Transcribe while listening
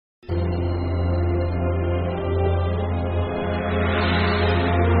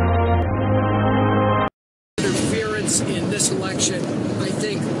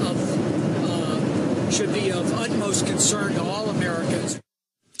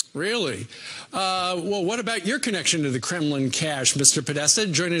Really? Well, what about your connection to the Kremlin cash, Mr. Podesta?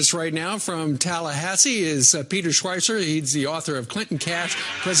 Joining us right now from Tallahassee is Peter Schweizer. He's the author of Clinton Cash,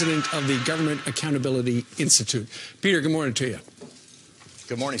 president of the Government Accountability Institute. Peter, good morning to you.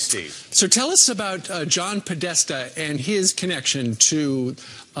 Good morning, Steve. So tell us about John Podesta and his connection to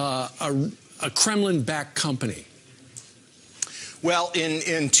a Kremlin-backed company. Well,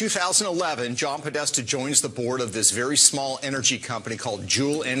 in 2011, John Podesta joins the board of this very small energy company called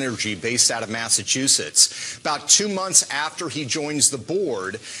Joule Energy, based out of Massachusetts. About 2 months after he joins the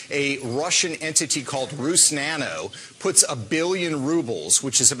board, a Russian entity called RUSNANO puts 1 billion rubles,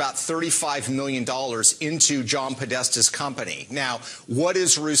 which is about $35 million, into John Podesta's company. Now, what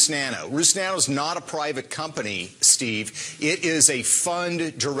is RUSNANO? RUSNANO is not a private company, Steve. It is a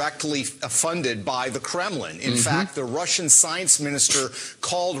fund directly funded by the Kremlin. In fact, the Russian science minister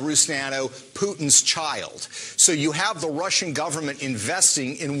called RUSNANO Putin's child. So you have the Russian government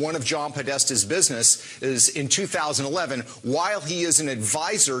investing in one of John Podesta's businesses in 2011 while he is an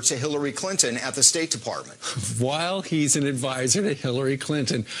advisor to Hillary Clinton at the State Department. While he's an advisor to Hillary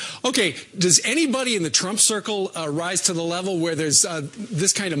Clinton. Okay, does anybody in the Trump circle rise to the level where there's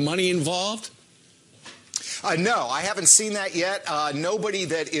this kind of money involved? No, I haven't seen that yet. Nobody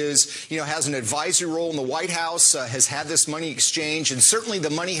that is, has an advisory role in the White House has had this money exchanged, and certainly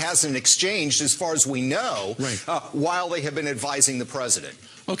the money hasn't exchanged, as far as we know, while they have been advising the president.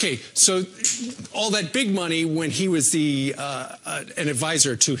 Okay, so all that big money when he was an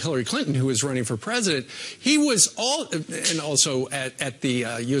advisor to Hillary Clinton, who was running for president, he was and also at the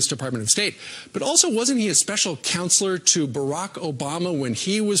U.S. Department of State, but also wasn't he a special counselor to Barack Obama when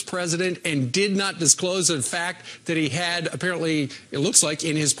he was president and did not disclose the fact that he had, apparently, it looks like,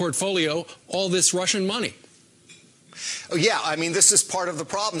 in his portfolio, all this Russian money? Oh, yeah, I mean, this is part of the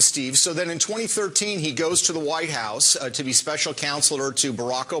problem, Steve. So then in 2013, he goes to the White House to be special counselor to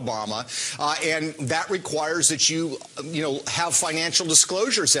Barack Obama, and that requires that you have financial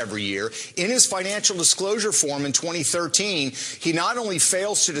disclosures every year. In his financial disclosure form in 2013, he not only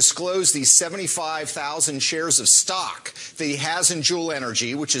fails to disclose these 75,000 shares of stock that he has in Joule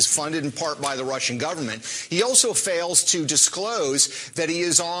Energy, which is funded in part by the Russian government, he also fails to disclose that he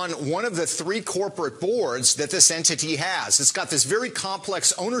is on one of the 3 corporate boards that this entity has. It's got this very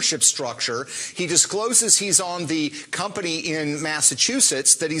complex ownership structure. He discloses he's on the company in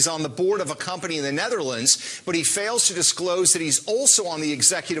Massachusetts, that he's on the board of a company in the Netherlands, but he fails to disclose that he's also on the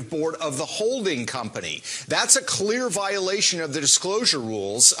executive board of the holding company. That's a clear violation of the disclosure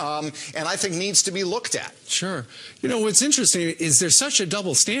rules, and I think needs to be looked at. Sure. You know, what's interesting is there's such a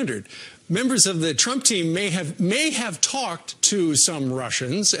double standard. Members of the Trump team may have talked to some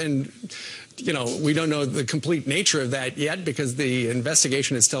Russians, and we don't know the complete nature of that yet because the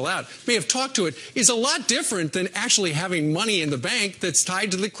investigation is still out. May have talked to it is a lot different than actually having money in the bank that's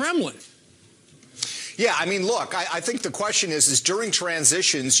tied to the Kremlin. Yeah, I mean, look, I think the question is during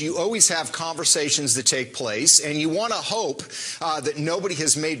transitions, you always have conversations that take place, and you want to hope that nobody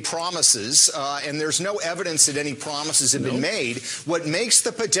has made promises, and there's no evidence that any promises have been made. What makes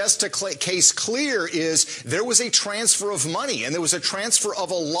the Podesta case clear is there was a transfer of money, and there was a transfer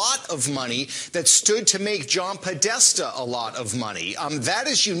of a lot of money that stood to make John Podesta a lot of money. That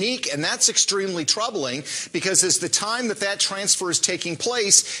is unique, and that's extremely troubling, because as the time that transfer is taking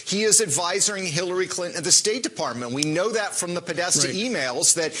place, he is advising Hillary Clinton at the State Department. We know that from the Podesta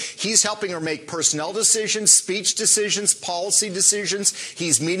emails, that he's helping her make personnel decisions, speech decisions, policy decisions.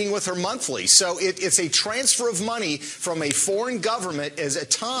 He's meeting with her monthly. So it's a transfer of money from a foreign government at a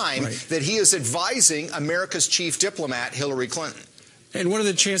time that he is advising America's chief diplomat, Hillary Clinton. And what are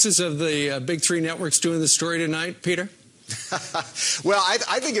the chances of the big 3 networks doing the story tonight, Peter? Well,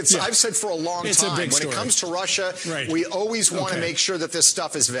 I think I've said for a long time, when it comes to Russia, we always want to make sure that this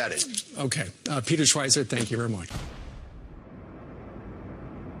stuff is vetted. Okay. Peter Schweizer, thank you very much.